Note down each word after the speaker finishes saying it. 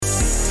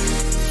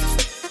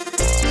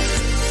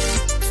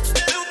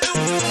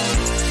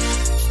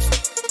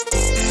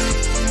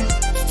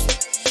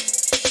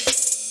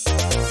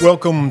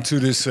Welcome to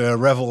this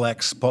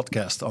RevelX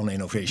podcast on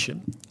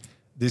innovation.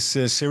 This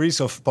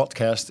series of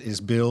podcasts is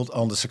built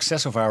on the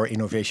success of our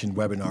innovation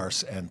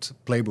webinars and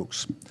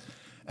playbooks.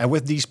 And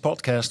with these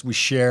podcasts, we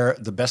share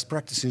the best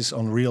practices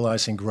on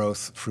realizing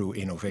growth through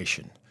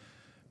innovation.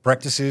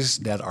 Practices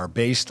that are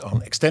based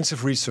on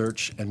extensive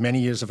research and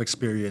many years of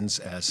experience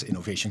as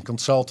innovation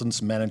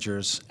consultants,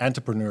 managers,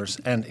 entrepreneurs,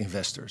 and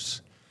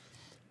investors.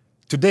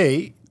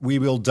 Today, we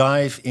will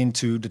dive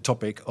into the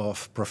topic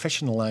of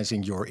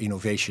professionalizing your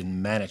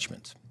innovation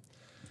management.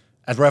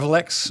 At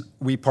RevelX,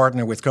 we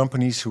partner with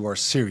companies who are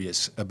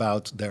serious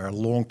about their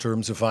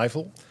long-term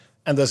survival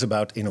and thus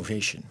about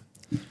innovation.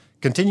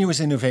 Continuous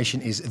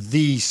innovation is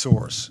the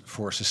source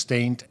for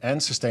sustained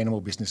and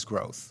sustainable business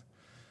growth.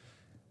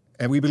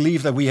 And we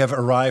believe that we have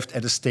arrived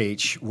at a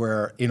stage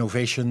where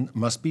innovation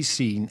must be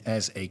seen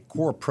as a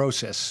core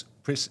process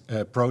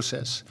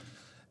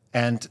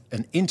and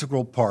an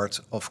integral part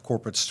of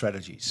corporate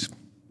strategies.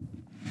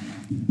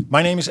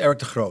 My name is Eric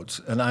de Groot,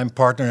 and I'm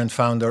partner and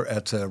founder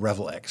at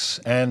RevelX.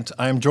 And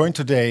I'm joined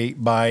today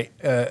by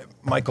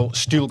Michael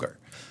Stuelger.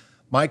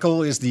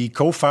 Michael is the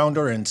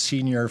co-founder and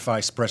senior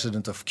vice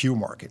president of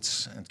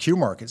Qmarkets. And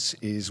Qmarkets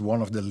is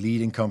one of the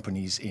leading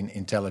companies in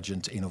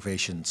intelligent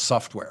innovation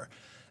software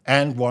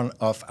and one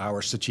of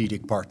our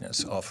strategic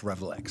partners of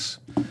RevelX.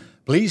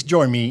 Please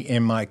join me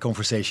in my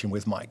conversation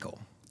with Michael.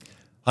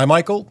 Hi,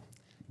 Michael.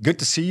 Good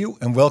to see you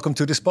and welcome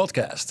to this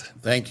podcast.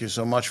 Thank you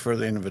so much for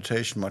the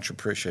invitation. Much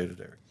appreciated,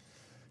 Eric.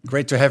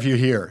 Great to have you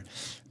here.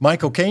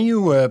 Michael, can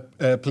you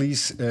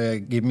please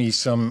give me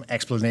some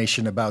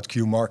explanation about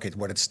Qmarket,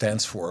 what it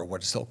stands for,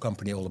 what is the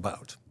company all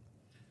about?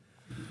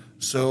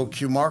 So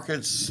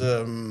Qmarkets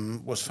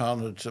was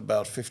founded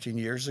about 15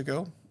 years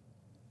ago.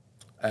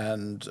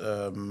 And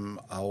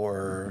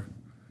our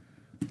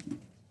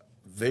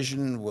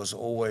vision was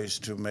always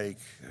to make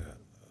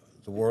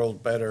the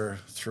world better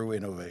through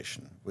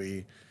innovation.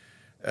 We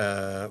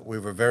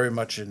were very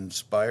much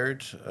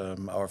inspired.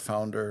 Our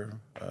founder,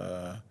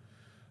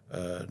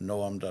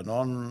 Noam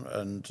Danon,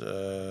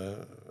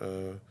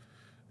 and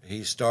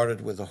he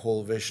started with the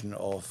whole vision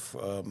of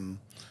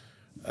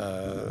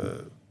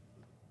the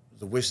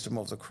wisdom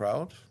of the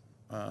crowd,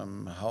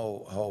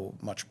 how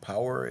much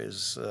power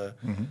is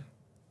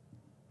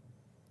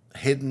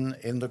hidden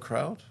in the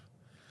crowd,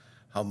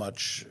 how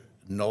much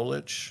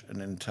knowledge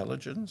and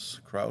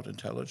intelligence, crowd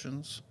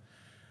intelligence.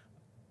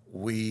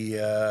 We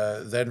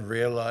then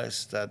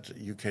realized that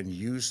you can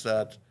use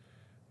that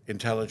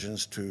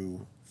intelligence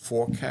to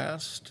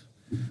forecast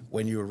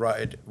when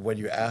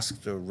you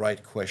ask the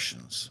right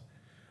questions.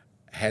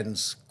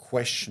 Hence,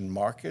 question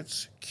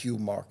markets,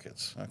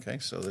 Qmarkets. Okay,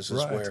 so this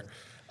is right. where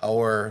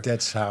our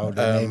that's how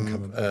the name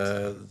came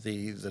about.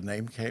 The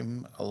name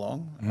came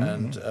along,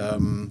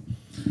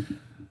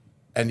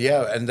 and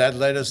that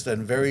led us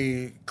then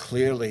very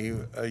clearly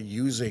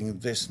using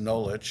this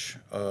knowledge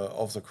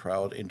of the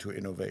crowd into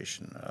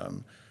innovation,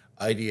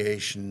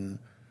 ideation,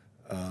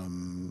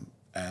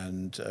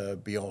 and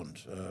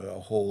beyond.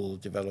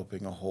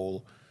 Developing a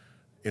whole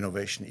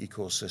innovation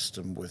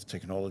ecosystem with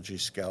technology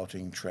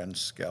scouting, trend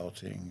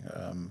scouting,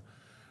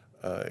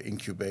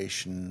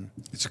 incubation.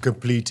 It's a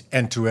complete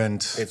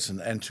end-to-end. It's an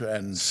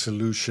end-to-end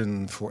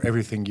solution for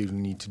everything you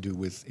need to do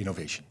with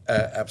innovation.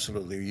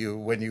 Absolutely.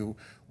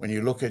 When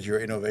you look at your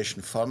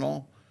innovation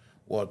funnel,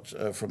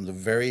 from the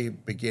very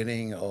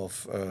beginning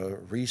of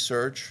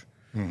research,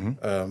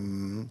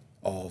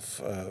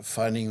 of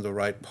finding the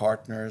right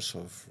partners,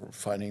 of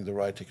finding the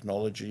right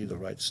technology, the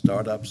right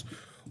startups,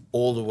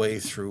 all the way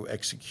through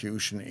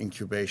execution,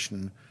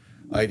 incubation,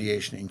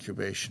 ideation,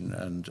 incubation,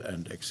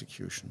 and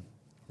execution.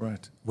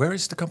 Right. Where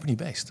is the company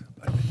based?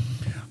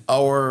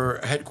 Our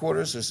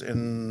headquarters is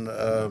in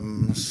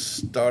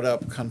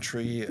startup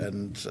country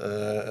and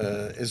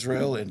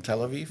Israel, in Tel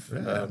Aviv.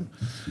 Yeah.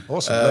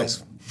 Awesome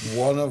place.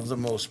 One of the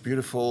most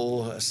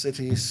beautiful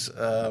cities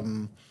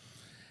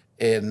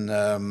in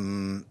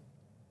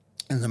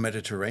the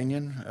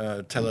Mediterranean.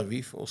 Tel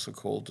Aviv, also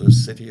called the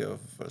city of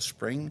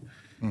spring.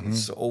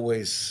 It's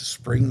always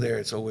spring there.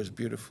 It's always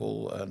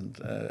beautiful and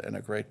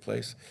a great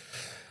place.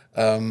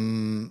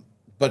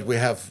 But we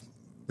have.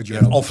 But you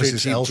have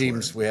offices elsewhere.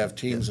 Teams. We have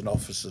teams and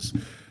offices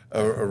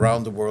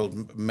around the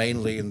world,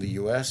 mainly in the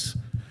US,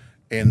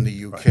 in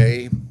the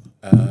UK,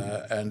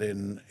 and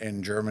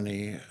in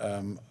Germany,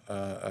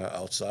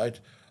 outside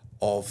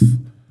of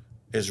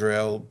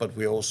Israel. But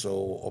we also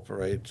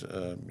operate,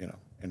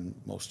 in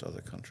most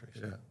other countries.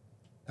 Yeah.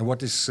 And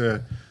what is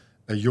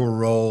your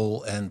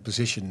role and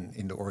position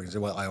in the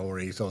organization? Well, I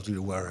already thought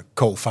you were a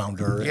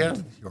co-founder. Yeah.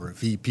 And you're a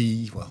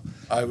VP. Well,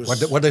 I was.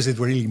 What does it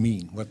really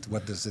mean?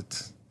 What does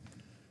it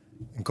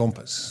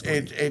encompass?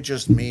 It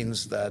just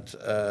means that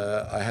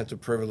I had the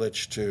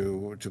privilege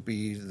to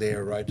be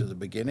there right at the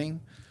beginning,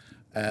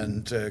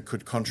 and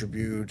could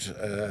contribute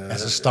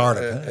as a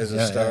startup.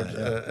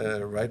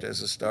 Right,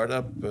 as a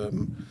startup.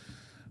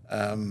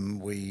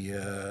 We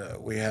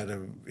had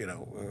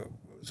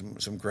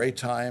some great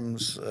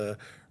times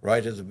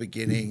right at the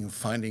beginning.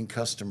 Finding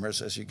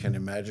customers, as you can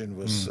imagine,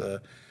 was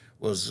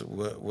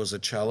a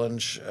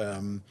challenge.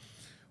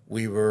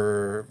 we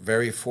were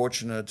very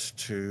fortunate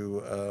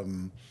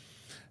to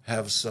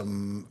have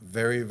some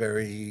very,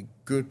 very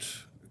good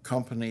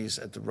companies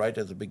right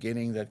at the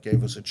beginning that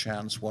gave us a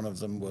chance. One of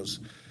them was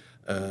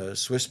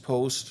Swiss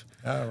Post,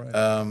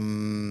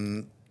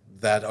 that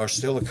are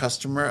still a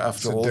customer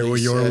after all. They were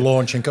your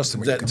launching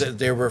customer.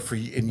 They were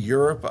in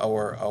Europe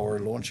our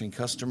launching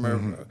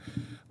customer.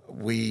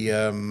 We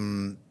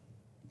and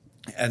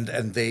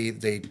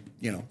they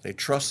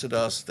trusted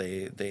us.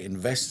 They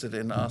invested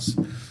in us,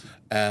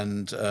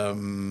 and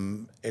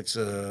it's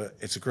a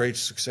great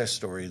success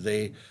story.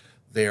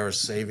 They are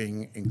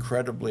saving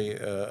incredibly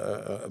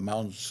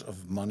amounts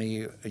of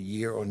money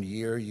year on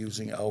year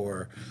using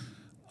our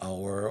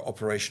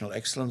operational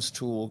excellence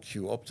tool,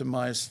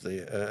 Qoptimize,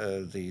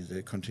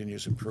 the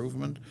continuous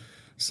improvement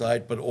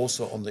side, but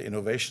also on the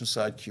innovation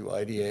side,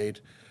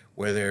 Qideate,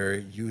 where they're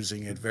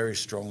using it very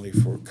strongly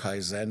for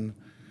Kaizen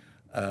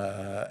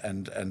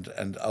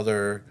and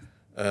other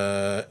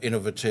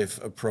innovative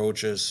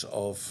approaches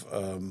of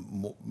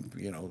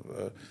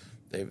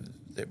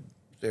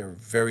they're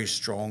very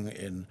strong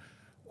in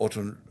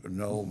autonomous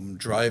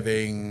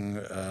driving,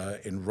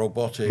 in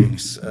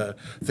robotics,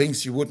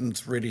 things you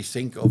wouldn't really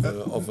think of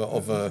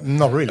a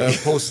not really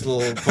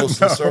postal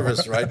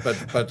service, right?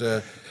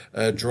 But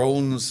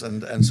drones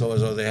and so on.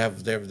 So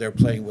they're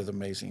playing with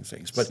amazing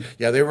things. But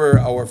yeah, they were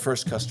our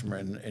first customer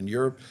in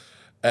Europe,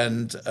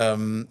 and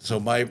so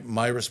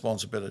my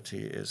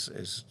responsibility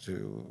is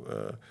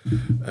to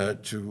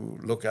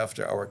look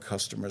after our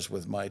customers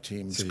with my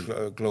teams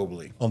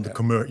globally.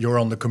 You're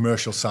on the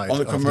commercial side. On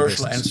the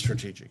commercial and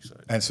strategic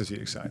side. And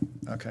strategic side.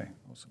 Okay,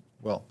 awesome.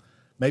 Well,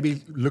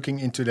 maybe looking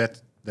into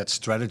that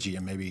strategy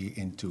and maybe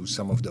into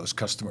some of those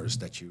customers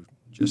that you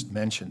just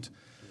mentioned.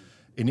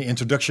 In the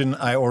introduction,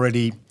 I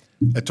already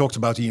talked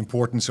about the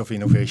importance of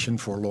innovation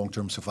for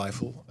long-term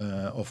survival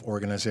of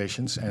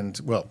organizations. And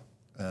well,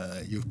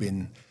 you've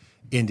been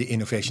in the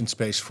innovation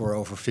space for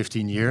over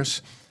 15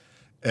 years.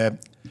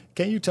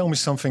 Can you tell me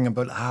something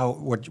about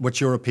what's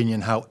your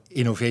opinion, how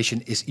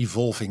innovation is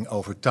evolving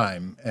over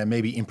time, and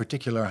maybe in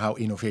particular how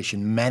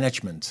innovation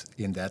management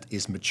in that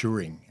is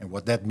maturing, and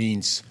what that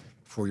means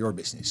for your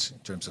business in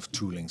terms of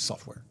tooling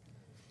software?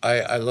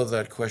 I love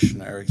that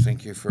question, Eric.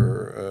 Thank you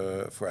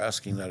for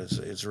asking that.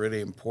 It's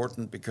really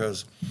important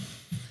because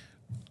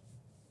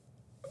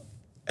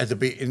at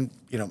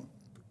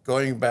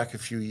going back a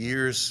few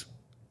years,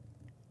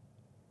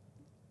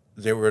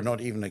 there was not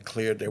even a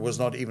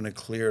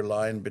clear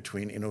line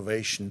between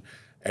innovation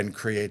and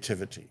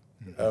creativity.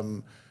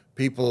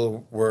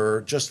 People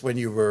were just when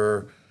you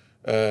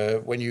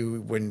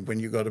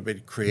got a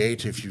bit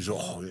creative, you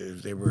saw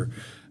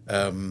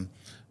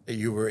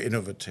you were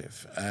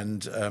innovative.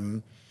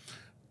 And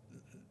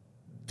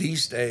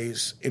these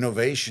days,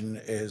 innovation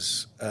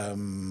is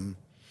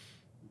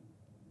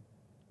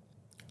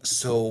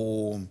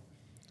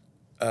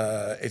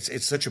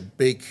it's such a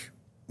big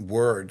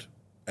word.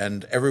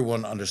 And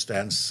everyone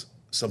understands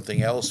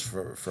something else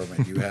from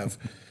it. You have,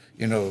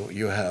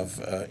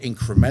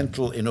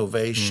 incremental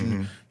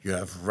innovation. You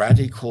have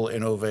radical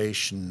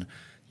innovation.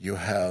 You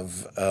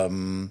have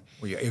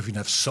you even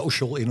have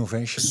social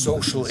innovation.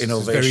 Social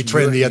innovation, very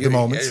trendy at the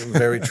moment.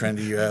 Very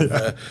trendy. You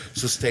have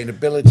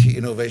sustainability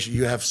innovation.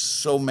 You have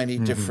so many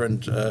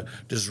different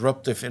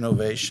disruptive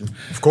innovation.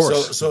 Of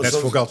course, that's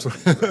forgot.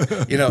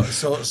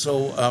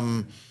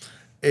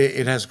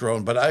 It has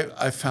grown, but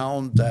I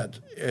found that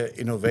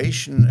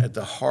innovation, at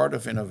the heart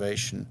of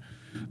innovation,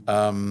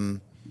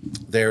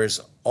 there is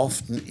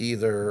often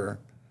either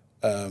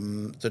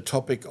the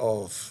topic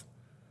of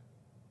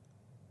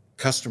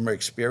customer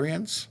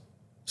experience,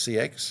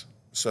 CX,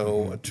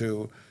 so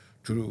to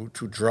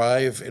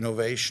drive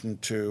innovation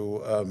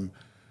to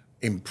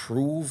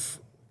improve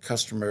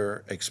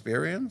customer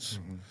experience,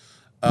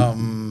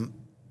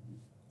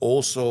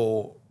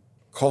 also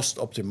cost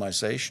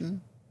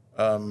optimization.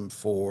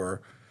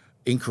 For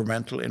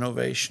incremental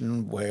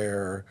innovation,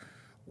 where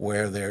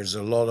there's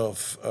a lot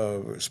of,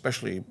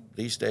 especially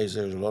these days,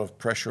 there's a lot of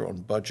pressure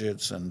on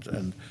budgets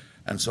and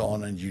so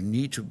on, and you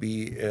need to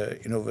be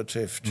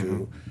innovative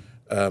to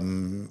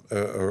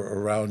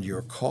around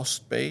your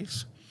cost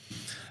base.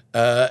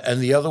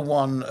 And the other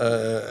one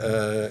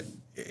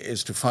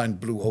is to find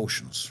blue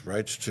oceans,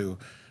 right? To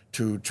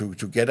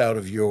get out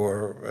of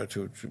your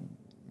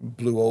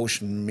blue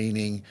ocean,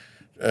 meaning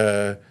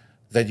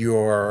that you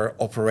are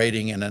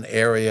operating in an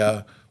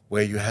area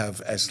where you have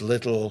as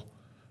little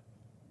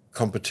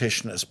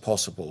competition as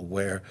possible,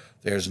 where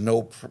there's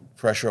no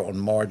pressure on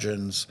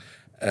margins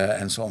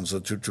and so on. So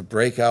to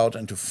break out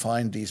and to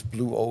find these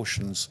blue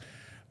oceans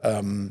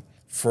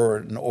for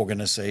an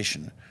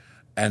organization.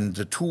 And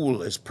the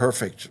tool is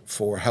perfect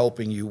for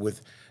helping you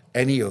with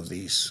any of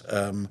these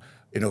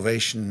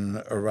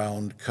innovation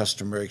around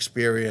customer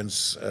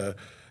experience,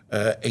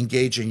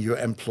 engaging your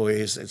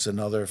employees. It's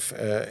another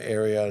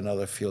area,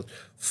 another field.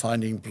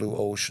 Finding blue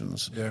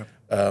oceans,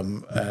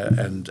 and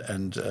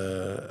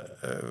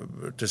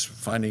just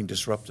finding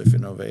disruptive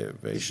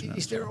innovation.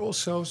 Is there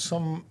also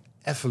some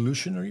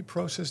evolutionary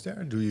process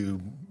there? Do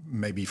you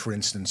maybe, for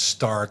instance,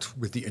 start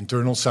with the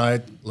internal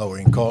side,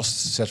 lowering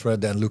costs, etc.,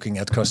 then looking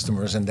at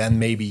customers, and then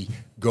maybe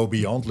go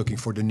beyond, looking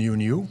for the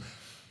new?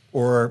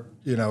 Or,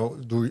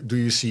 do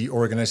you see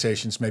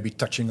organizations maybe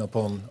touching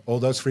upon all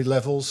those three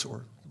levels,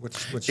 or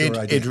what's your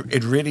idea?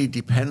 It really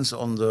depends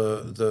on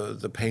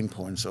the pain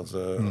points of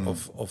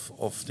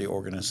the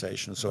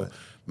organization. So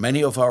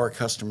many of our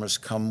customers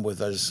come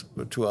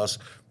to us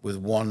with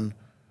one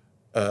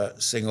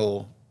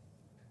single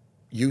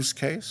use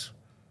case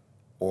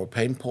or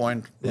pain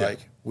point,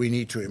 like we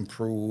need to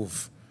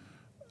improve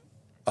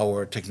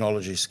our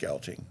technology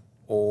scouting,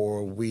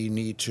 or we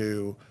need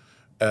to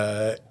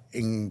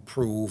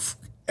improve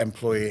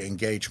employee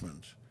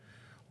engagement,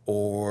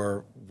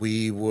 or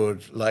we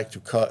would like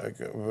to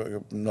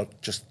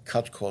not just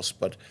cut costs,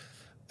 but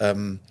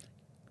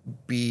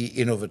be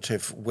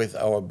innovative with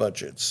our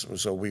budgets.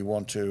 So we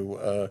want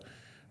to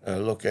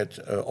look at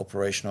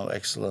operational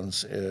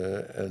excellence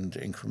and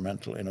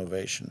incremental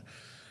innovation.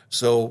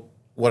 So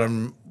what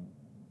I'm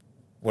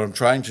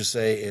trying to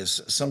say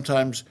is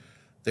sometimes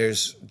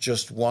there's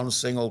just one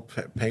single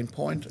pain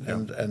point,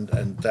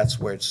 and that's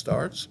where it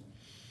starts.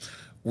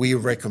 We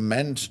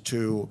recommend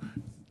to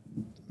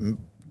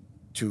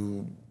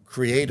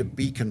create a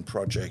beacon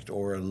project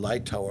or a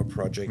light tower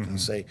project and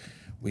say,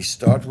 we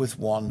start with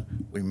one,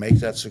 we make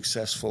that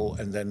successful,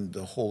 and then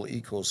the whole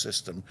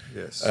ecosystem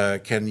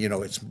can,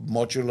 it's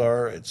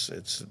modular,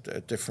 it's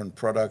different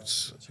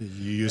products. So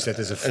you use that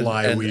as a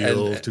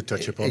flywheel to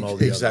touch upon all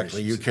the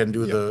exactly. You can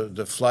do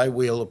the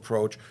flywheel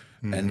approach,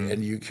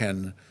 and you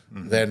can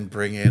then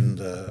bring in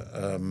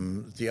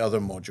the other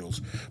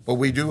modules. But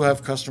we do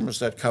have customers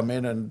that come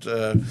in and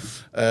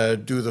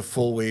do the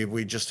full.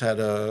 We just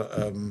had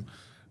a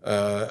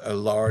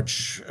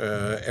large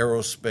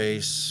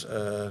aerospace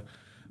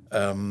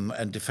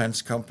and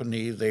defense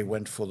company. They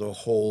went for the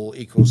whole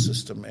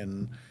ecosystem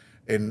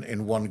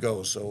in one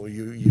go. So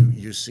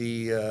you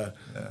see, it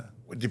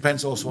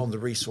depends also on the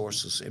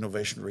resources,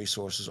 innovation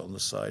resources on the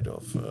side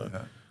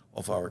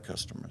of our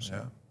customers.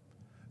 Yeah.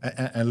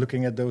 And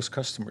looking at those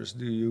customers,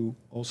 do you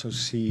also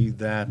see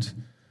that,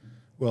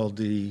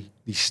 the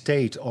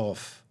state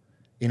of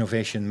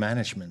innovation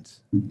management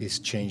is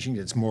changing?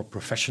 It's more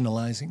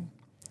professionalizing,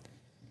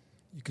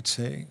 you could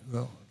say.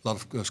 Well, a lot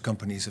of those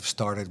companies have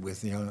started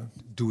with,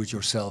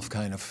 do-it-yourself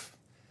kind of,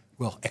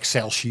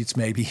 Excel sheets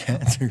maybe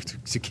to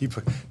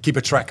keep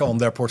a track on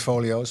their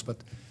portfolios. But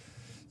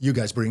you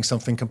guys bring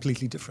something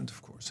completely different,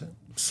 of course.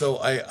 So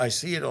I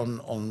see it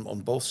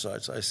on both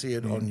sides. I see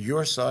it on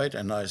your side,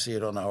 and I see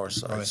it on our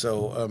side. Right.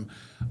 So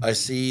I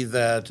see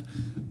that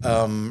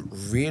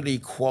really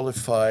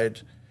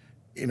qualified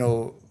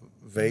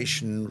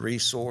innovation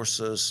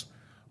resources,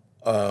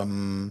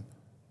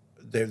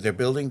 they're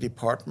building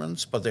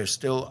departments, but they're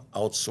still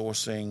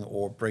outsourcing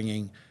or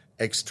bringing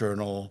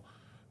external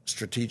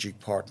strategic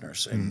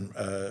partners in,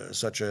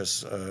 such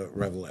as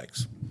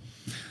RevelX.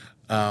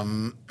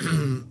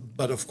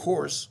 But of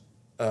course,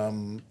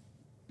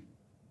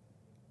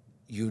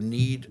 you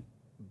need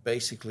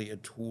basically a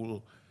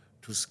tool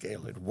to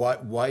scale it.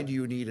 Why do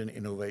you need an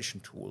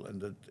innovation tool?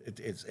 And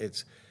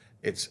it's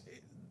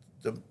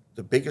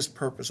the biggest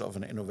purpose of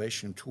an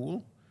innovation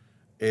tool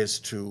is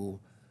to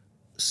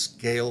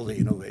scale the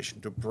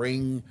innovation, to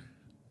bring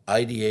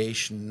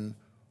ideation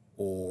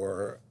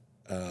or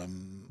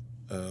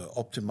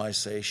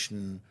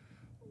optimization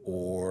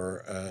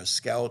or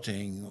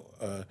scouting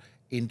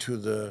into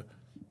the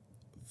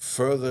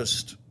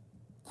furthest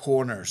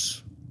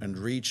corners and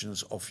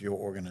regions of your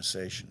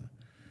organization.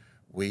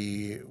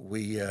 We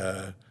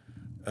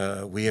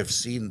have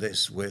seen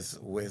this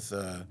with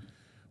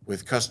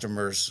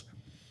customers.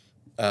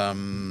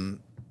 For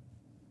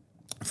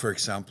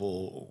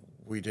example,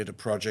 we did a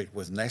project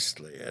with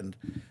Nestle,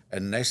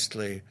 and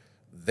Nestle,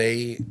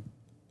 they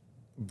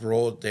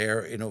brought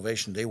their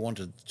innovation. They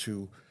wanted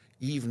to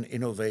even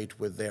innovate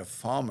with their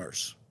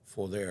farmers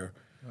for their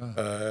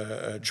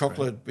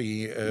chocolate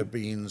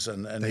beans,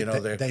 and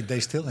they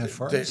still have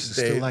farms.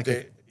 They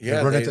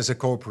run it as a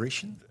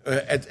corporation.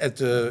 At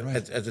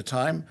the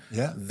time,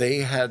 they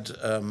had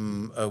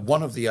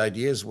one of the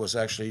ideas was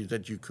actually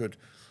that you could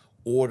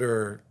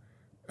order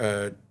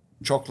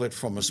chocolate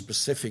from a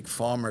specific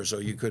farmer, so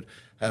you could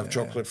have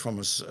chocolate from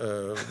a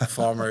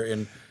farmer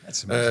in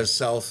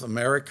South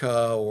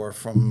America or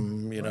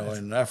from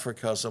in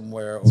Africa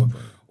somewhere.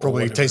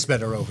 Probably tastes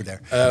better over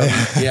there.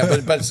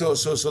 But so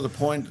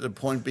the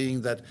point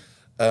being that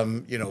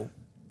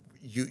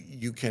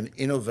you can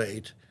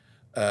innovate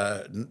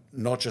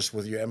not just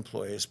with your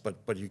employees,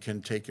 but you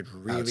can take it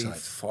really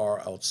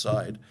far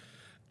outside,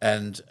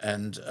 and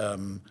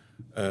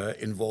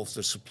involve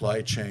the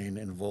supply chain,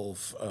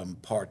 involve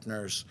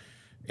partners,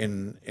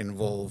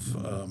 involve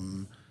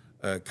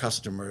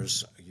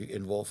customers,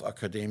 involve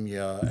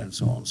academia, and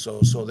so on.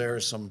 So there are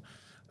some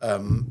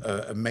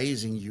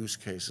amazing use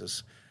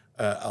cases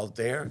out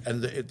there,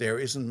 and there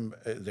is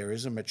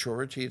a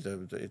maturity.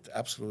 It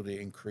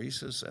absolutely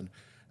increases, and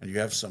you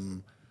have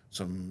some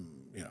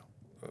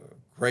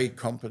great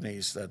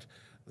companies that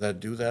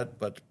do that,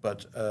 but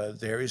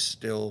there is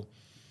still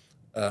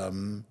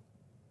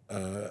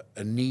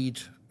a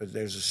need.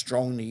 There's a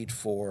strong need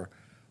for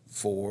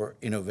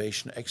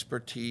innovation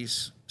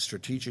expertise,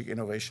 strategic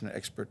innovation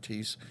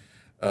expertise,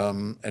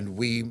 and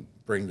we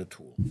bring the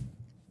tool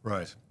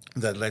Right.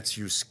 that lets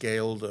you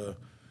scale the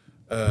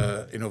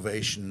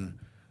innovation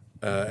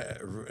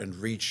and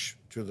reach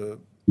to the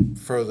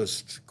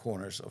furthest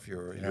corners of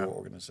your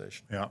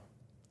organization. Yeah.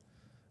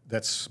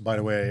 That's, by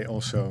the way,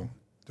 also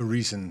the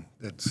reason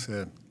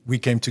that we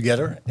came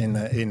together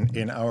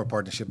in our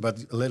partnership,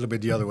 but a little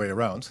bit the other way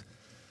around.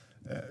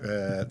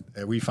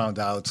 We found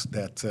out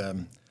that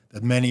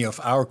that many of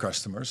our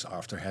customers,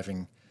 after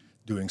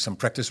doing some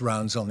practice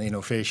rounds on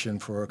innovation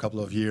for a couple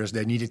of years,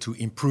 they needed to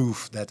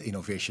improve that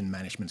innovation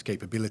management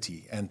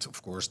capability and,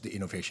 of course, the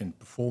innovation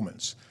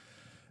performance.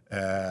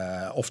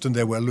 Often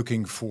they were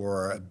looking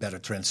for better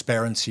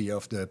transparency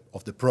of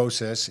the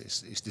process.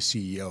 Is the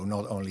CEO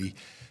not only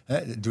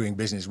doing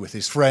business with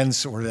his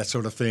friends or that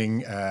sort of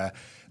thing,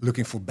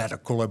 looking for better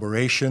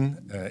collaboration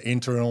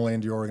internal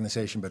in the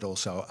organization, but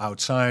also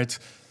outside,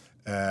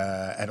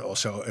 and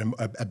also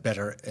a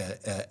better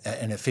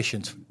and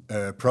efficient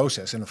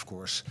process, and of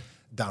course,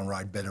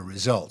 downright better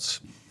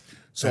results.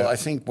 So I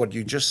think what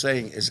you're just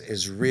saying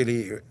is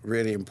really,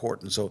 really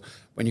important. So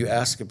when you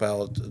ask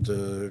about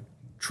the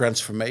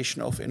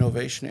transformation of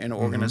innovation in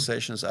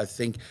organizations, I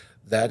think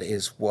that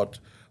is what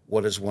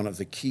is one of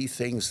the key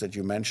things that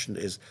you mentioned,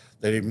 is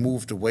that it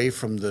moved away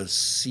from the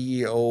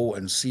CEO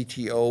and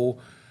CTO.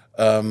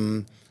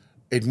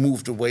 It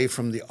moved away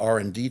from the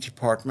R&D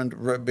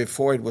department.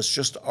 Before it was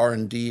just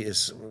R&D,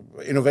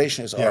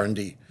 innovation is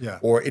R&D,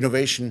 or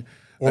innovation.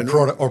 Or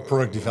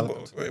product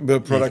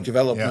development. Product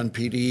development,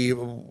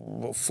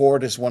 PD.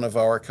 Ford is one of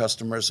our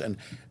customers, and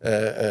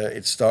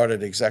it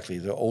started exactly.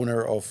 The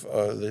owner of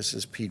this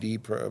is PD,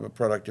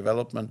 product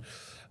development.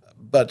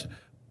 But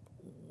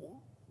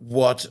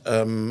what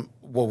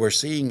we're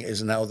seeing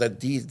is now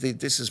that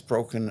this is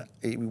broken.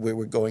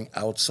 We're going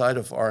outside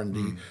of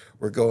R&D.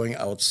 We're going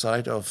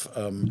outside of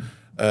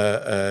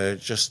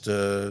just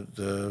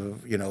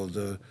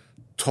the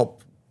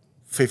top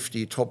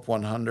 50, top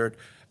 100.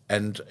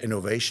 And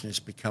innovation is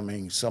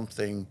becoming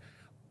something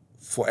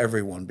for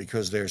everyone,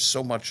 because there's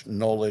so much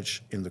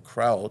knowledge in the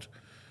crowd.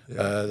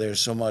 There's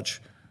so much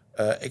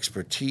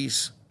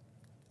expertise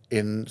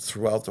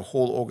throughout the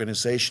whole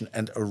organization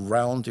and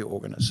around the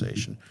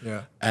organization.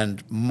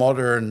 And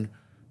modern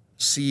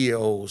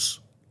CEOs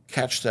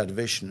catch that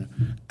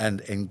vision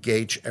and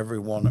engage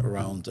everyone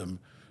around them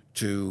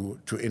to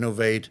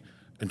innovate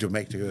and to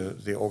make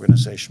the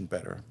organization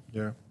better.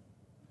 Yeah.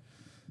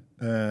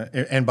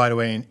 And by the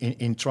way,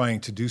 in trying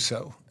to do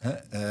so,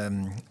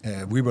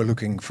 we were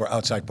looking for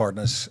outside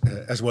partners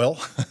as well.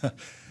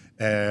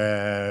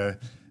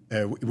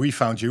 We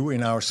found you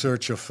in our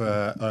search of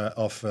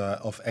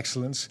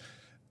excellence,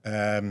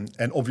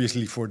 and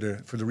obviously for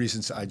the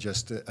reasons I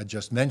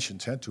just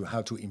mentioned, to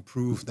how to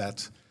improve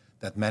that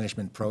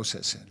management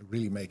process and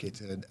really make it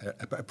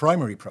a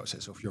primary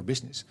process of your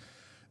business.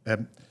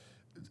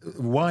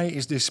 Why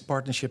is this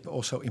partnership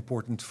also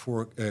important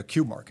for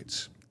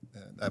Qmarkets?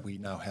 That we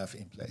now have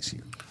in place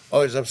here?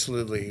 Oh, it's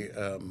absolutely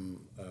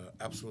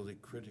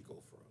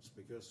critical for us,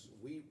 because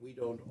we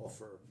don't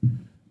offer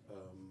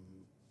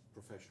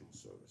professional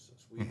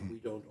services. We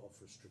don't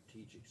offer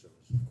strategic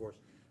services. Of course,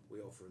 we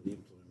offer the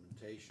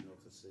implementation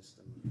of the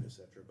system,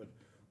 etc. But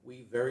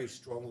we very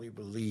strongly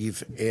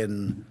believe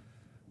in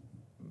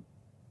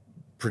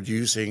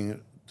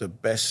producing the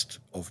best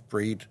of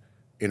breed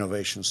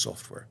innovation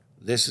software.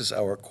 This is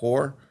our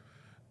core,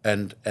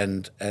 and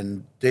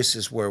this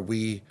is where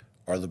we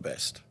are the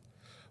best.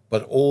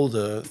 But all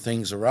the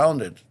things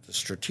around it, the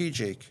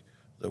strategic,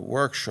 the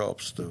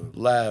workshops, the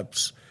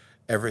labs,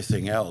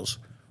 everything else,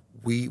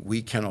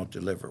 we cannot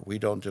deliver. We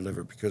don't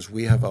deliver, because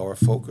we have our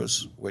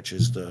focus, which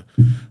is the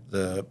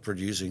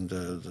producing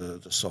the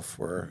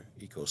software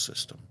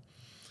ecosystem.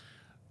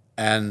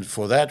 And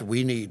for that,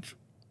 we need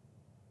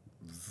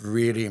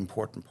really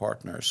important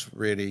partners,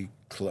 really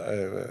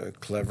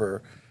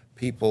clever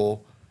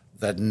people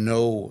that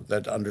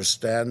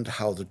understand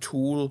how the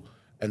tool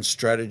and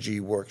strategy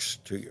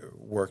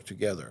work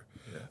together.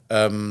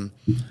 A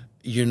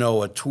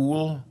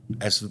tool,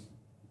 as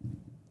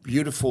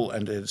beautiful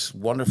and as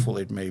wonderful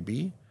it may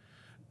be,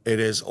 it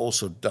is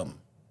also dumb,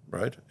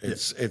 right?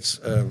 It's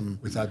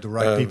without the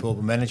right people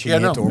managing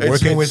it or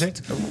working with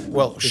it.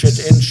 Well, shit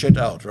in, shit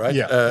out, right?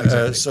 Yeah,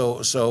 exactly.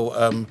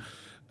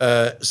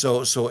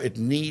 So it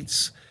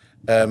needs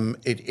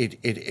it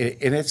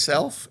in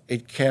itself.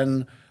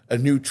 A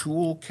new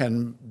tool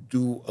can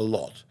do a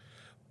lot,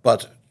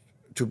 but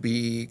to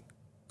be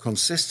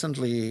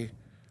consistently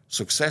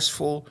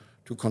successful,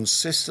 to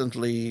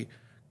consistently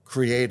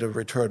create a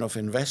return of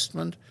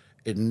investment,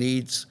 it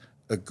needs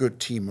a good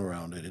team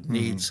around it. It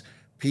needs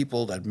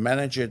people that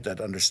manage it,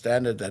 that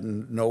understand it, that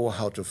know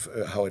how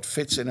it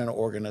fits in an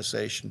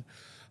organization,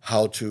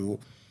 how to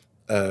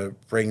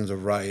bring the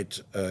right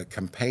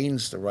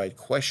campaigns, the right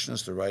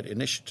questions, the right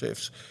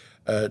initiatives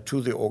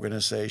to the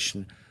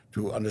organization,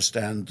 to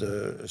understand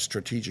the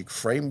strategic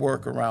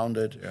framework around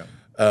it,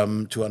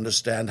 to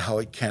understand how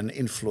it can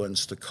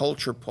influence the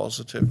culture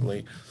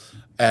positively.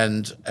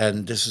 And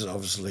this is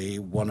obviously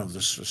one of the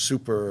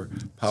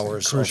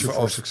superpowers Crucial for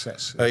of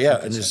success.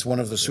 and it's one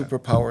of the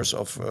superpowers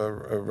of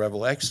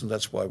RevelX, and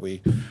that's why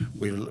we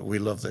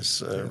love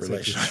this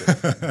relationship.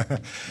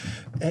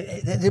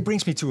 That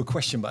brings me to a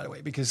question, by the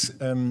way, because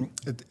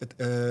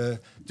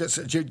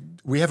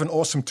we have an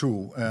awesome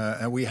tool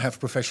and we have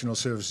professional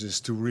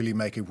services to really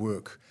make it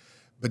work.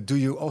 But do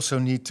you also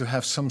need to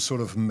have some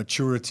sort of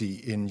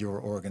maturity in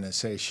your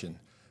organization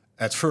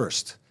at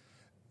first?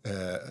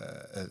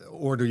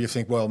 Or do you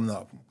think, well,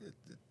 no,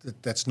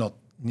 that's not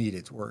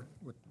needed? Or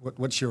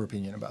what's your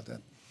opinion about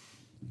that?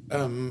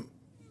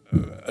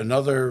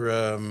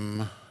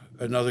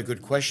 Another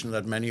good question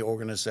that many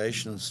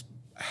organizations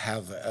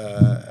have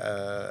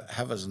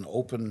as an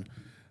open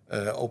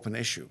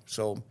issue.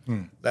 So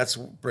that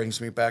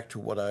brings me back to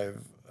what I've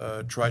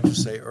tried to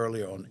say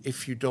earlier on.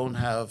 If you don't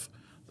have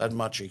that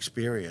much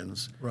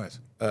experience, right?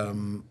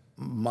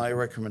 My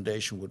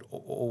recommendation would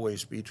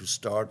always be to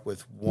start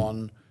with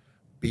one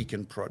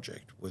beacon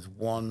project, with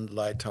one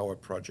light tower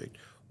project.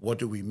 What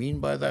do we mean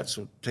by that?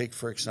 So take,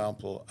 for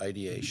example,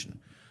 ideation.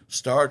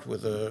 Start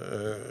with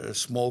a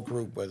small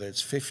group, whether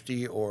it's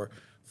 50 or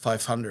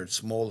 500,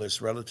 small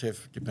is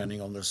relative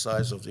depending on the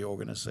size of the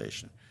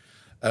organization.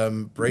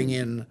 Bring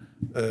in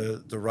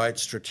the right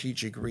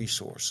strategic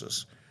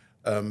resources.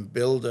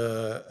 Build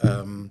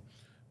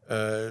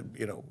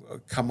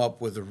come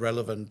up with a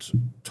relevant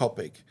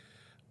topic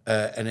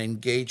and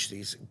engage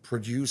these,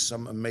 produce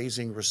some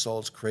amazing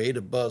results, create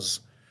a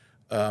buzz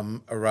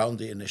around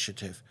the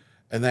initiative,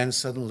 and then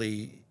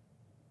suddenly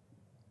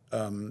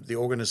the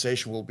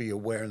organization will be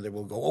aware and they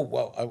will go, oh,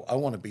 well, I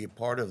want to be a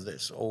part of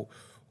this.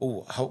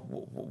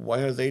 Why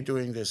are they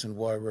doing this, and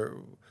why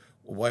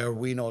are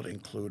we not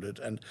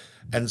included?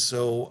 And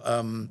so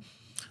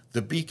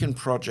the Beacon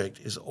project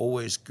is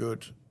always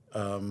good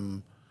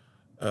to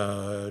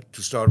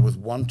start with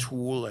one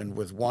tool and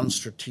with one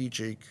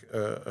strategic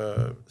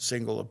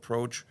single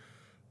approach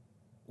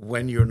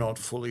when you're not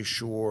fully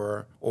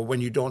sure or when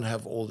you don't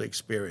have all the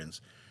experience.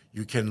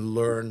 You can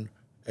learn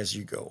as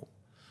you go.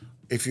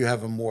 If you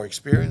have a more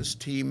experienced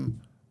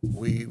team,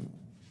 we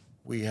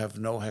have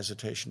no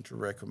hesitation to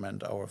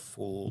recommend our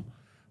full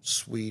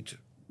suite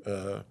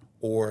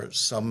or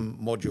some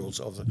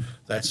modules of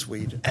that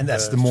suite. And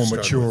that's the more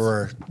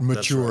matured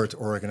right.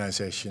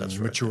 organization, That's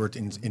right. matured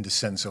in the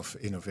sense of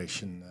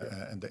innovation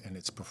and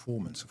its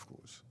performance, of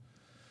course.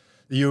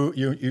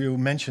 You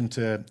mentioned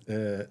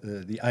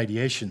the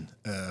ideation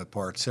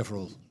part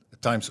several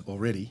times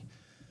already.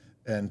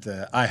 And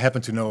I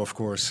happen to know, of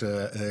course,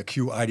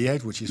 Q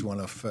Ideate, which is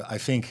one of, I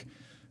think,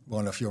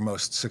 one of your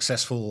most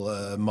successful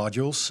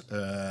modules.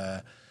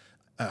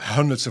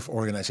 Hundreds of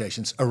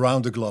organizations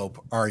around the globe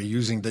are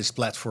using this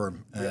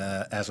platform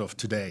as of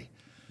today.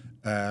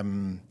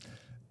 And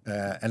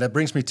that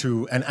brings me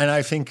to, and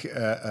I think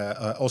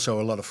also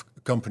a lot of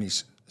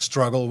companies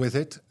struggle with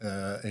it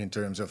in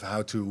terms of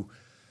how to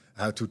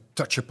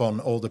touch upon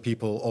all the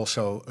people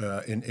also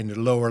in the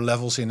lower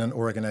levels in an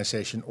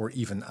organization or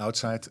even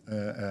outside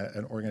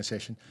an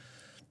organization.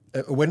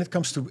 When it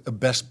comes to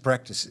best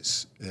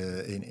practices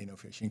in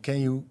innovation,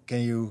 can you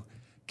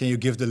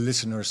give the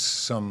listeners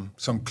some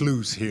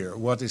clues here?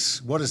 What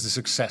is the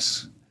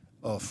success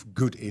of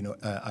good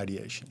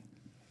ideation?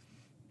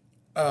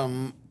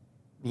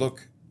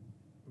 Look,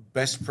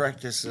 best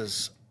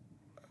practices,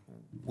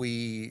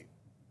 we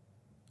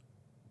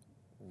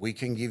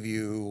can give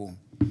you.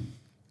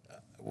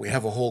 We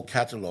have a whole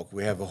catalog.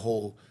 We have a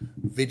whole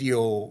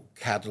video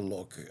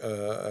catalog,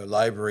 a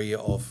library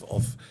of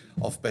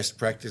best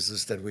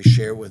practices that we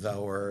share with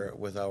our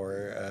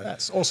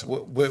That's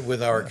awesome.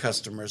 with our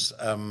customers.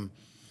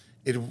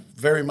 It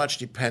very much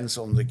depends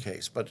on the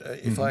case, but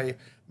if I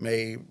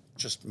may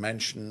just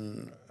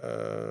mention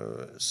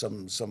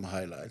some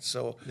highlights.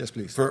 So yes,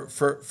 please.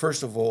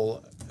 First of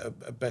all,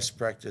 a best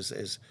practice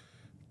is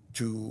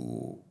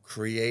to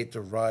create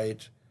the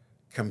right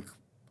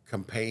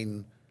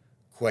campaign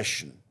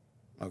question.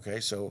 Okay,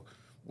 so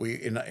we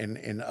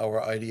in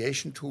our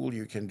ideation tool,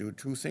 you can do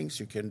two things.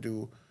 You can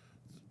do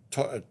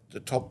the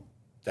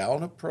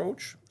top-down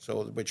approach,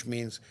 so which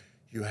means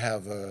you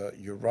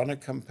run a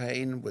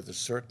campaign with a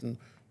certain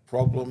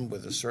problem,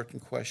 with a certain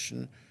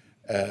question,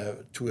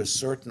 to a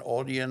certain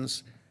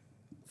audience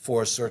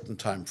for a certain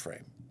time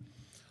frame.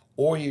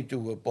 Or you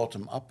do a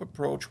bottom-up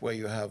approach where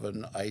you have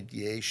an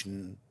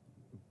ideation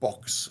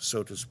box,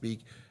 so to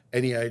speak.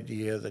 Any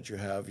idea that you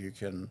have, you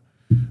can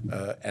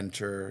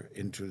enter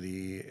into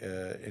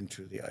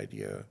the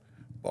idea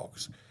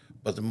box.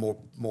 But the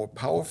more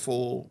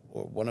powerful,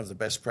 or one of the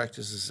best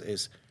practices,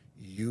 is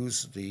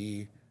use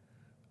the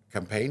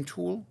campaign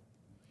tool,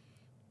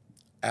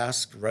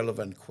 ask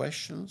relevant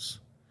questions,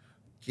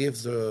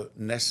 give the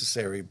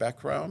necessary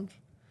background,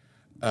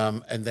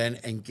 and then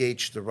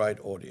engage the right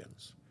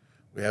audience.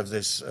 We have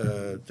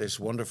this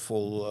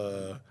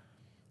wonderful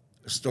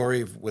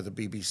story with the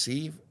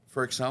BBC,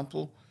 for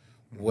example,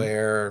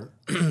 where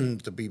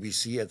the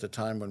BBC at the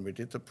time when we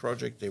did the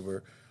project, they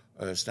were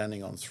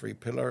standing on three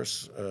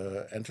pillars: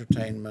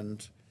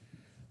 entertainment,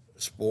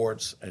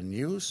 sports, and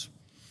news.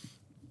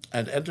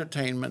 And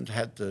entertainment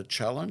had the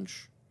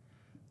challenge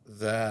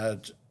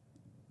that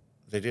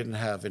they didn't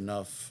have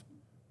enough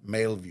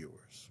male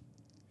viewers.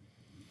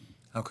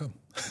 How come?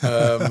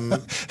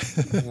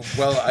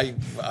 Well, I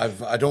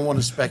don't want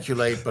to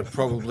speculate, but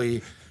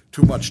probably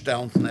too much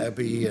Downton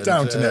Abbey and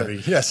Downton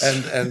Abbey, yes,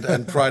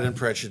 and Pride and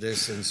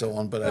Prejudice and so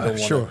on. But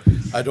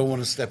I don't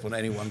want to step on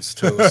anyone's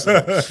toes.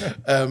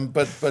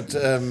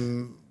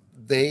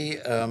 They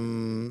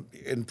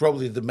and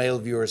probably the male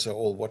viewers are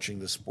all watching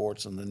the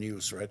sports and the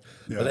news, right?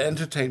 Yeah. But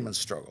entertainment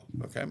struggle,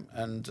 okay,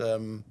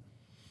 and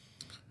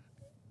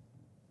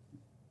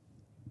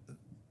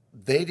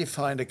they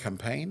defined a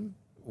campaign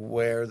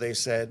where they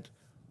said,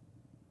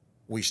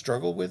 we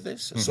struggle with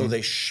this. Mm-hmm. So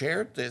they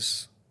shared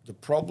the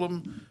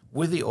problem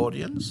with the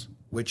audience,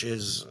 which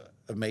is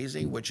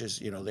amazing, which is,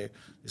 they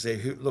say,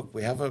 look,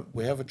 we have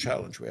a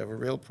challenge, we have a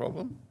real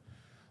problem.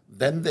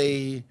 Then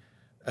they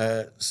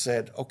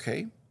said,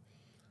 okay,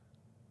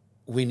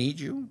 we need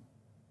you,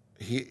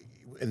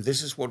 and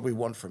this is what we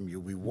want from you.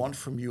 We want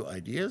from you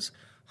ideas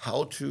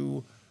how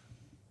to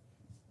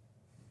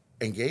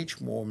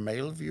engage more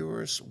male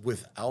viewers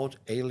without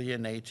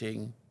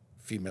alienating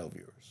female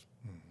viewers.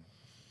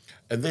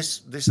 And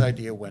this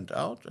idea went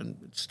out, and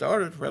it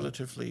started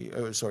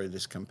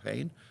this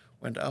campaign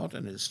went out,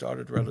 and it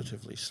started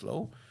relatively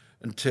slow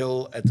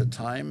until at the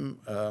time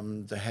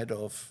the head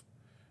of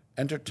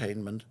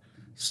entertainment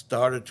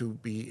started to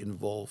be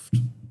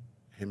involved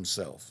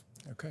himself.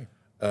 Okay.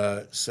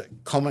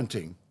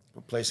 Commenting,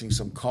 placing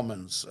some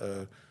comments,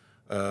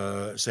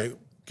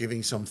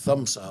 giving some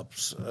thumbs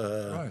ups.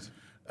 Right.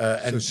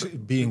 And so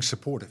being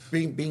supportive.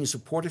 Being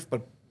supportive,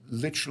 but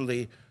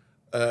literally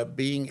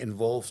being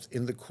involved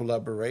in the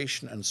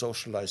collaboration and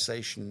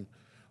socialization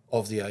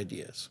of the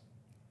ideas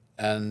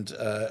and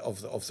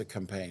of the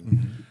campaign.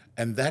 Mm-hmm.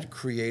 And that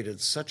created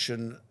such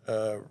an,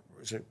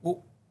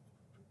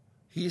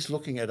 he's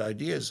looking at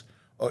ideas.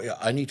 Oh yeah,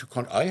 I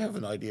have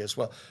an idea as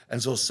well.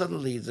 And so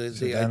suddenly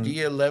the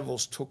idea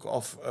levels took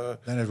off.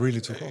 Then it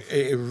really took off.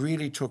 It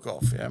really took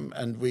off. Yeah?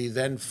 And we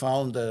then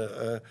found,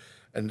 to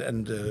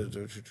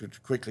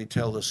quickly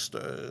tell the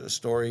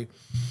story,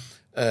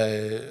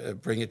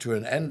 bring it to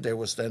an end, there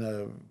was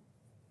then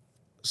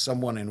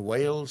someone in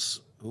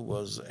Wales who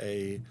was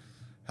a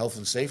health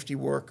and safety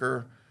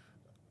worker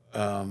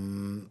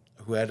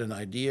who had an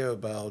idea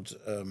about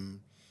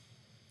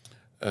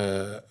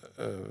a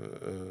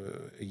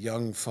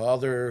young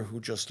father who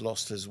just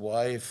lost his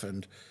wife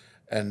and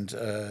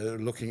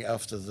looking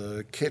after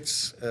the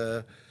kids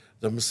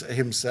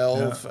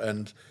himself,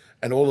 yeah.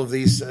 And all of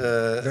these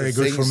very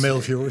good things, for male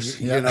viewers,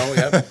 yeah.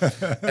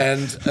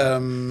 And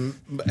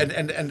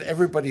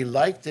everybody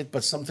liked it,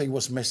 but something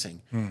was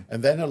missing.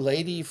 And then a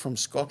lady from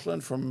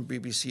Scotland, from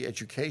BBC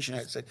Education,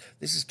 had said,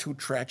 "This is too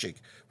tragic.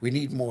 We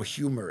need more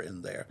humor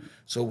in there."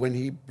 So when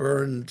he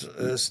burned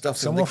stuff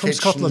someone in the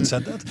kitchen, from Scotland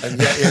said that,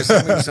 and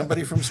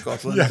somebody from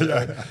Scotland,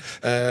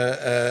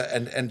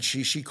 and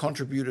she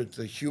contributed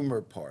the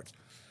humor part.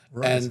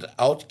 Right. And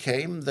out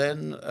came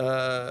then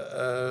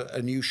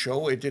a new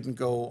show. It didn't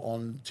go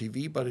on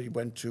TV, but it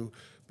went to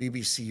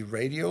BBC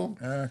Radio.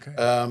 Okay.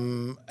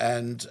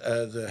 And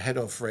the head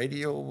of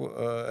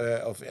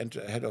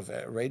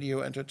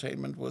radio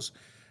entertainment was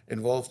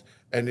involved,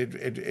 and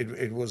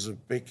it was a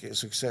big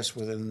success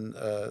within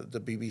the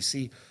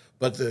BBC.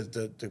 But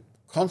the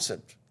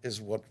concept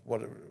is what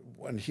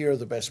and here are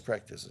the best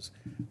practices: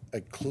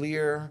 a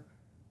clear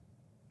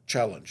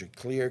challenge, a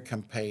clear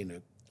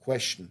campaign.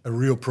 Question. A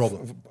real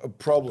problem. A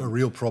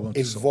real problem.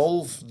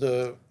 Involve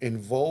the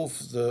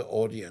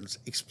audience.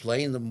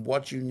 Explain them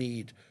what you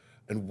need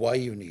and why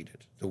you need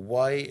it. The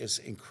why is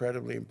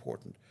incredibly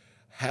important.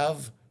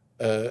 Have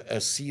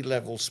a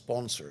C-level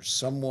sponsor,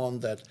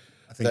 someone that.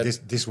 I think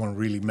this one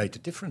really made a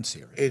difference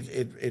here.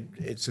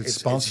 It's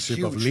sponsorship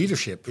it's of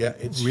leadership. Yeah,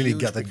 it's really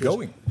get it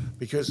going.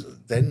 Because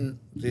then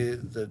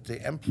the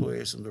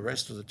employees and the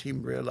rest of the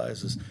team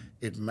realizes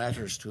it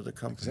matters to the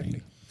company.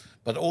 Exactly.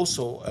 But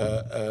also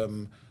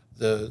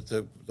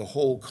the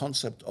whole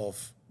concept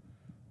of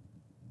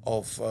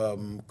not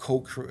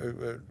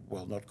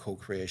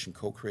co-creation.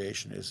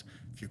 Co-creation is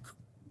if you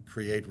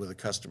create with a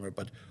customer,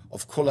 but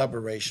of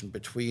collaboration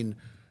between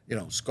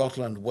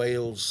Scotland,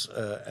 Wales,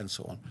 and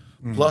so on.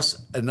 Mm. Plus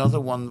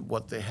another one,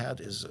 what they had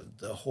is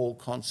the whole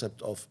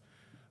concept of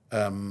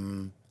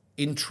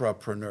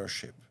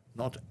intrapreneurship,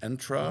 not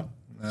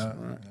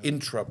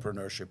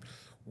intrapreneurship,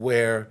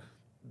 where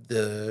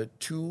the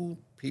two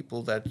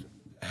people that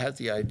had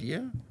the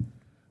idea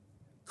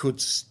could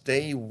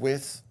stay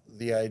with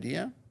the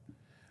idea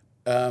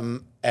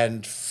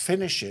and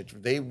finish it.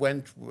 They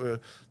went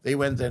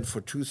then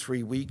for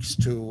 2-3 weeks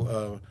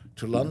to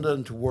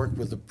London to work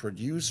with the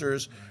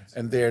producers,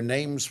 and their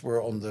names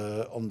were on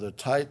the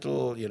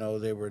title.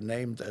 They were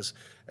named as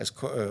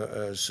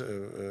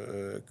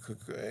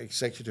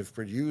executive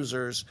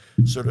producers,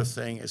 sort of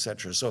thing,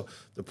 etc. So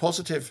the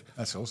positive.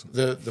 That's awesome.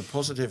 The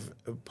positive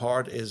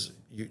part is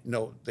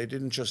they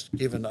didn't just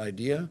give an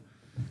idea,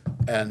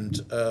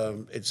 and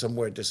it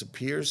somewhere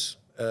disappears.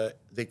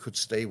 They could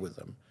stay with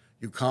them.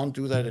 You can't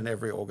do that in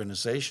every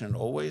organization and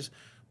always,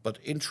 But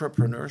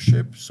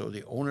entrepreneurship, so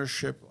the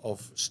ownership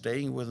of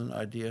staying with an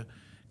idea,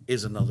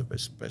 is another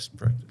best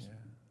practice. Yeah.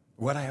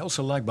 What I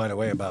also like, by the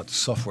way, about the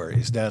software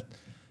is that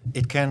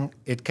it can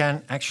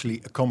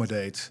actually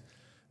accommodate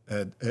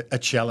a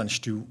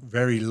challenge to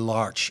very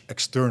large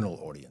external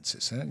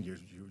audiences.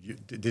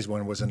 This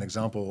one was an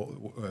example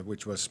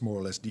which was more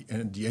or less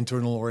the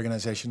internal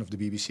organization of the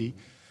BBC.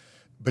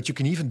 But you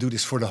can even do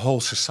this for the whole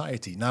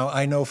society. Now,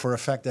 I know for a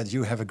fact that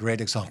you have a great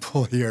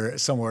example here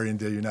somewhere in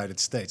the United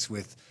States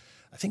with,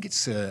 I think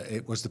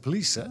it was the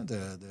police,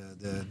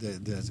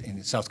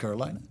 in South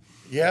Carolina.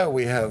 Yeah,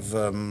 we have.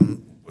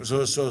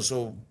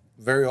 So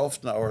very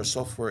often our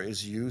software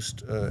is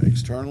used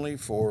externally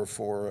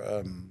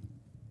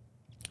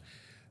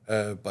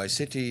by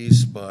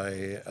cities,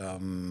 by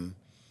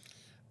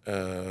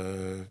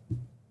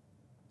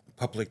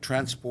public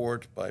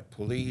transport, by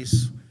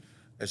police.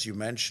 As you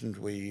mentioned,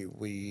 we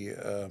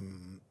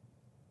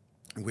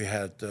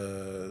had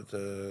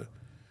the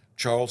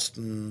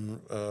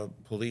Charleston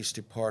Police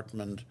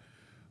Department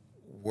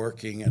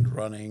working and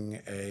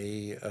running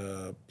a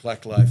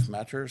Black Lives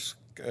Matters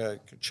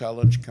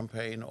challenge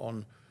campaign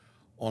on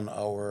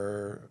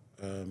our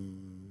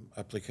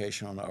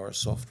application, on our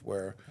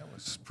software. That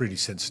was pretty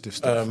sensitive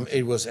stuff.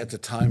 It was at the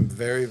time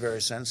very,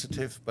 very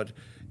sensitive, but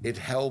it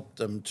helped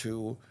them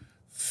to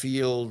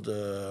feel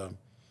the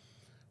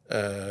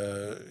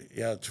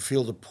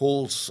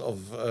pulse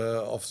of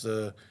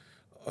the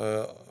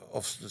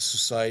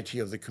society,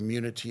 of the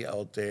community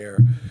out there.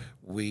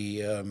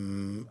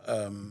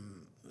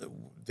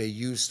 They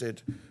used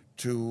it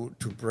to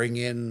bring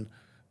in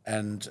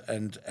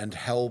and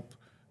help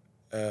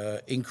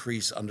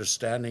increase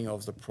understanding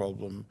of the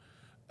problem,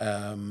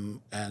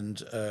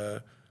 and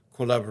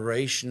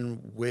collaboration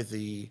with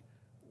the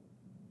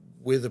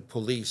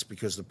police,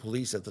 because the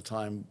police at the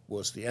time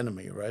was the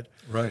enemy, right?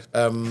 Right.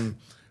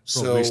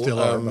 Probably still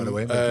are, by the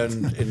way.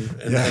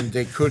 And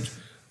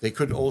they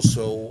could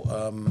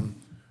also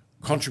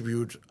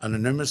contribute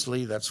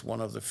anonymously. That's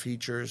one of the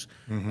features,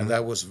 and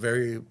that was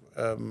very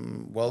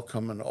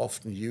welcome and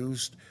often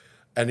used.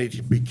 And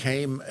it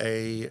became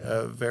a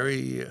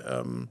very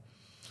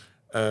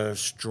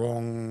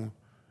strong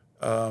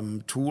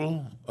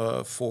tool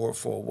for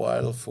a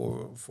while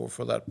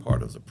for that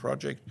part of the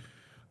project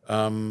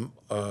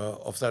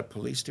of that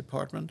police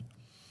department.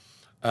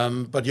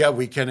 But yeah,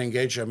 we can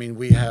engage. I mean,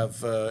 we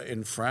have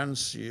in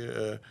France,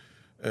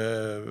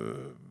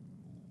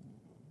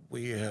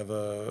 we have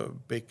a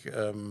big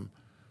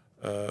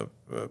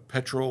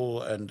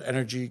petrol and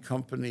energy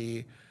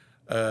company.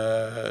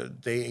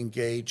 They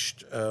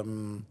engaged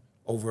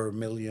over 1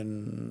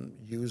 million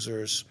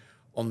users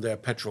on their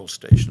petrol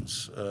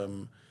stations.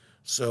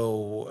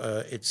 So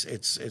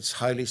it's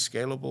highly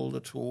scalable,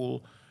 the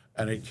tool,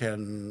 and it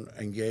can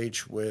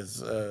engage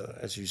with,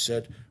 as you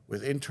said,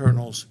 with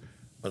internals,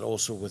 but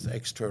also with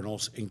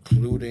externals,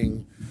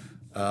 including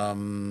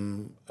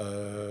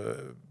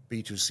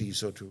B2C,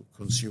 so to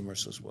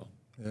consumers as well.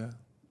 Yeah,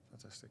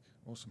 fantastic,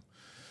 awesome.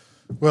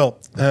 Well,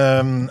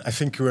 I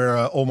think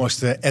we're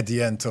almost at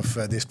the end of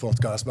this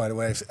podcast, by the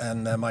way.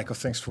 And Michael,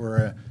 thanks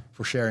for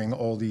sharing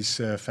all these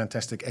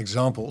fantastic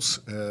examples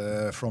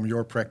from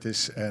your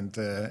practice and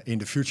in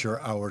the future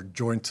our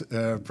joint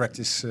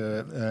practice,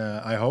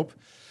 I hope.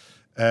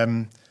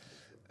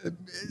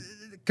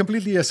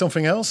 Completely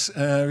something else.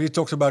 We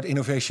talked about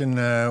innovation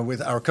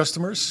with our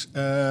customers.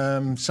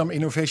 Some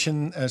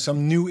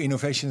new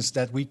innovations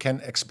that we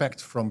can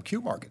expect from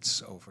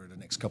Qmarkets over the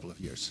next couple of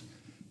years.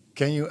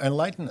 Can you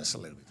enlighten us a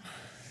little bit?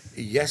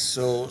 Yes.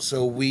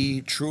 So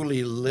we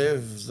truly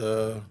live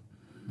the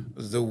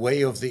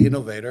way of the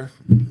innovator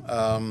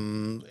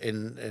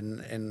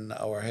in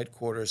our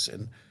headquarters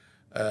in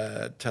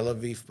Tel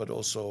Aviv, but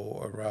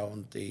also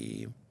around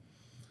the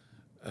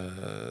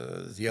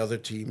other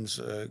teams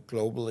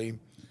globally.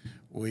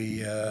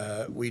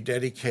 We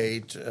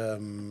dedicate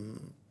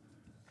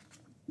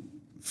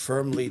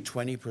firmly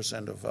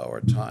 20% of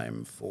our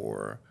time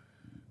for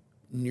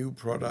new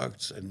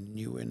products and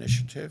new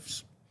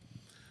initiatives,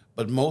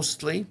 but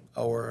mostly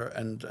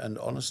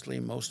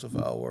honestly, most of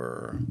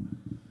our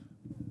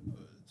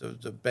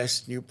the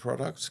best new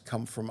products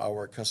come from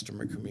our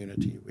customer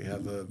community. We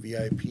have a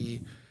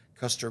VIP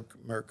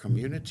customer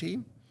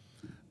community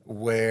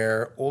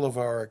where all of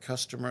our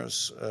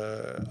customers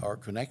are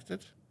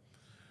connected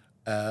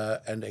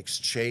and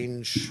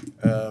exchange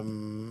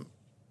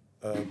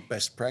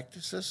best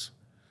practices,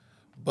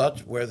 but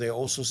where they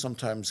also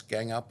sometimes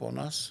gang up on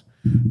us.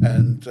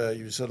 And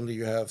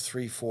you have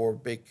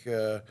 3-4 big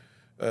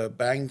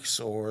banks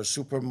or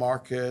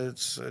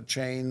supermarkets,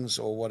 chains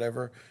or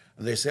whatever,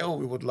 and they say, "Oh,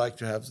 we would like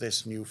to have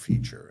this new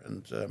feature."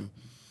 And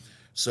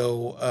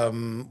so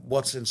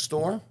what's in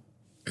store?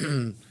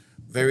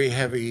 Very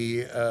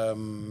heavy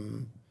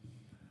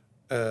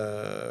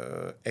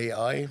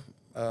AI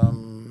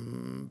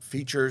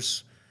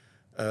features,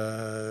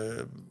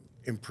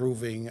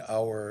 improving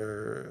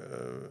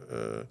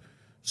our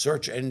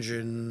search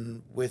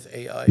engine with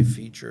AI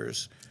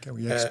features. Can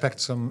we expect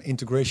some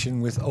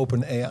integration with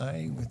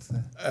OpenAI, with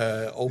the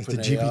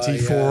OpenAI?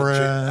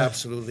 GPT-4?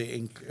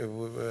 Absolutely.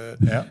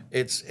 Yeah.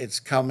 It's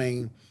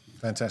coming.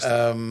 Fantastic.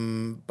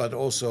 But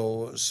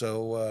also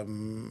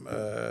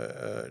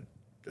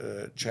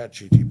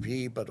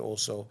ChatGPT, but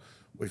also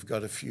we've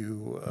got a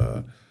few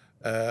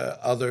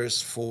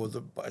others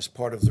as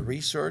part of the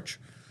research,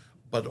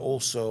 but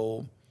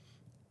also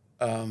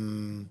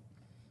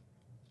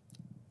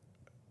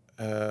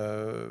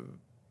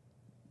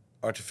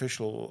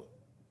artificial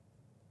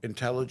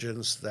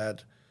intelligence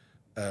that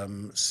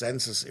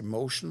senses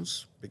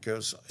emotions,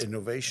 because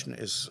innovation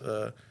is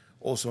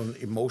also an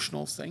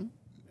emotional thing.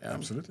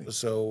 Absolutely.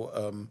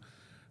 So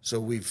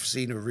we've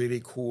seen a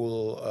really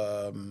cool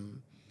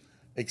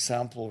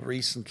example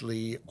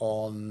recently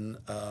on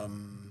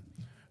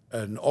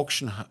an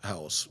auction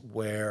house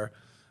where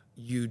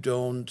you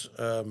don't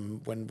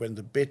when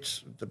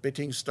the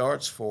bidding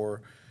starts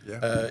for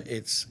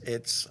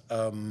it's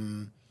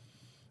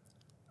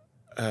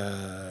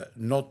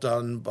not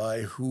done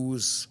by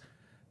who's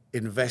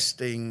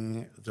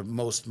investing the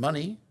most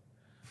money,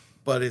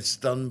 but it's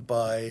done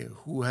by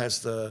who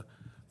has the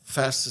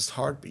fastest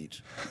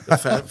heartbeat,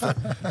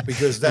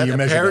 because that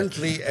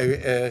apparently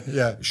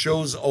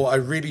shows, I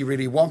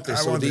really want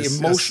this. So the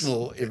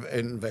emotional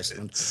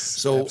investment.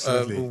 So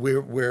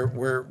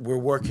we're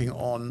working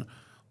on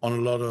a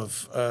lot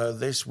of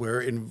this.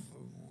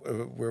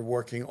 We're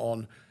working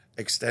on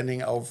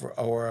extending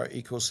our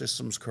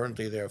ecosystems.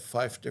 Currently, there are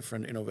 5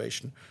 different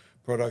innovation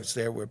products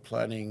there. We're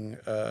planning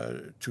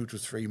 2 to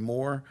 3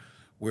 more.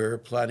 We're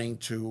planning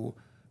to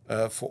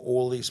for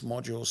all these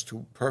modules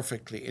to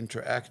perfectly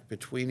interact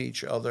between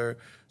each other,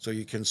 so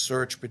you can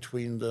search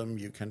between them,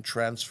 you can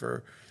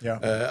transfer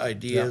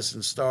ideas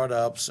and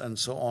startups and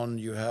so on.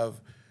 You have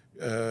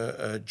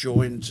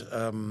joint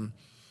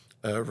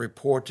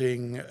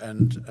reporting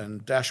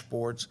and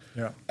dashboards,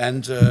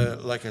 and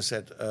like I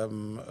said,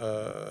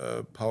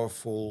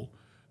 powerful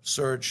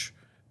search,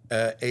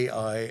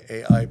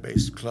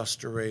 AI-based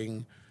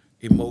clustering,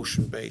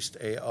 emotion-based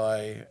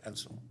AI, and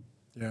so on.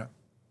 Yeah,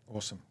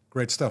 awesome,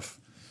 great stuff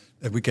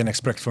that we can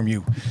expect from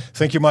you.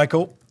 Thank you,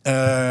 Michael,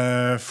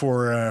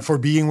 for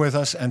being with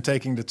us and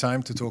taking the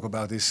time to talk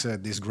about this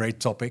great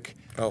topic.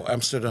 Oh,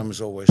 Amsterdam is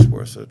always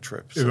worth a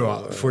trip.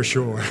 So, for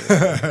sure.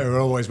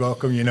 We're always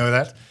welcome, you know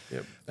that.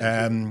 Yep,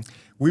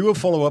 we will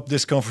follow up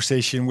this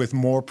conversation with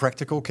more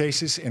practical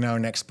cases in our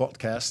next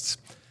podcasts.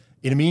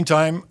 In the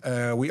meantime,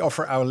 we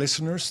offer our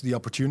listeners the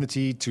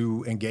opportunity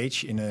to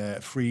engage in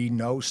a free,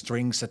 no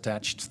strings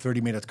attached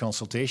 30-minute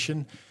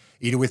consultation,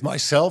 either with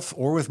myself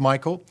or with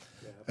Michael.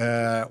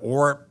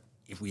 Or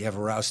if we have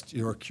aroused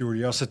your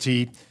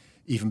curiosity,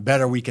 even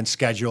better, we can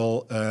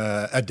schedule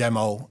a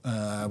demo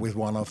with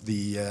one of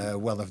the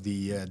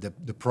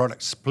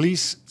products.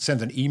 Please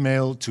send an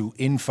email to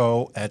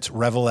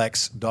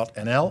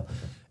info@revelx.nl,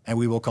 and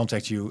we will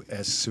contact you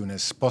as soon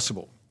as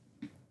possible.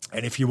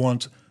 And if you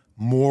want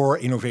more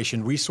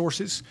innovation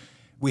resources,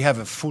 we have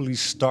a fully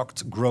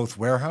stocked growth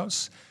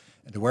warehouse.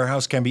 The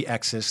warehouse can be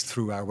accessed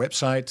through our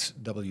website,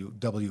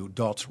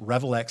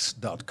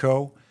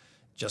 www.revelx.co.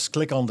 Just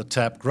click on the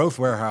tab Growth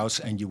Warehouse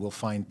and you will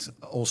find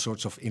all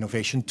sorts of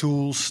innovation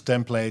tools,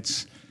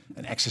 templates,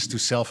 and access to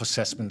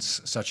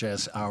self-assessments such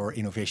as our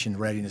Innovation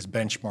Readiness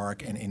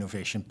Benchmark and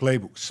Innovation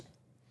Playbooks.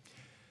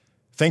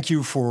 Thank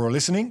you for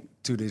listening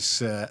to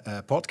this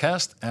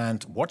podcast,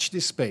 and watch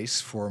this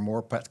space for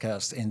more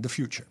podcasts in the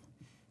future.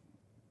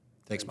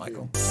 Thanks,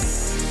 Michael.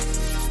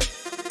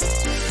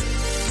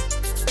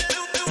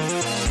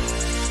 Thank you.